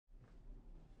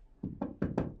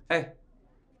Hey.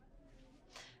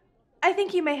 I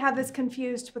think you may have this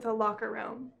confused with a locker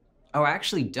room. Oh, I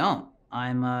actually don't.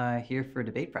 I'm here for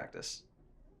debate practice.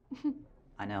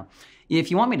 I know. If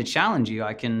you want me to challenge you,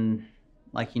 I can,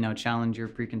 challenge your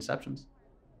preconceptions.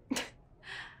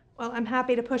 Well, I'm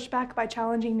happy to push back by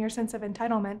challenging your sense of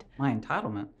entitlement. My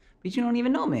entitlement? But you don't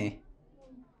even know me.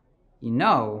 You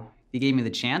know, if you gave me the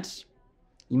chance,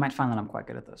 you might find that I'm quite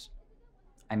good at this.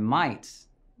 I might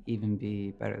even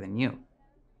be better than you.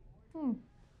 Wow,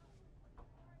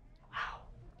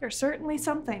 you're certainly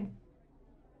something.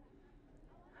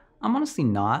 I'm honestly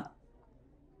not.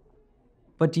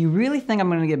 But do you really think I'm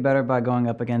gonna get better by going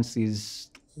up against these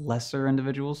lesser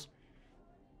individuals?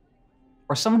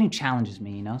 Or someone who challenges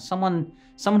me, you know? Someone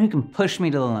who can push me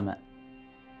to the limit.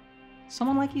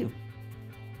 Someone like you.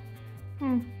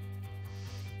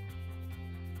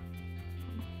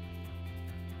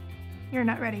 You're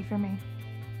not ready for me.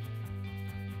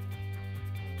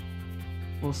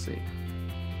 We'll see.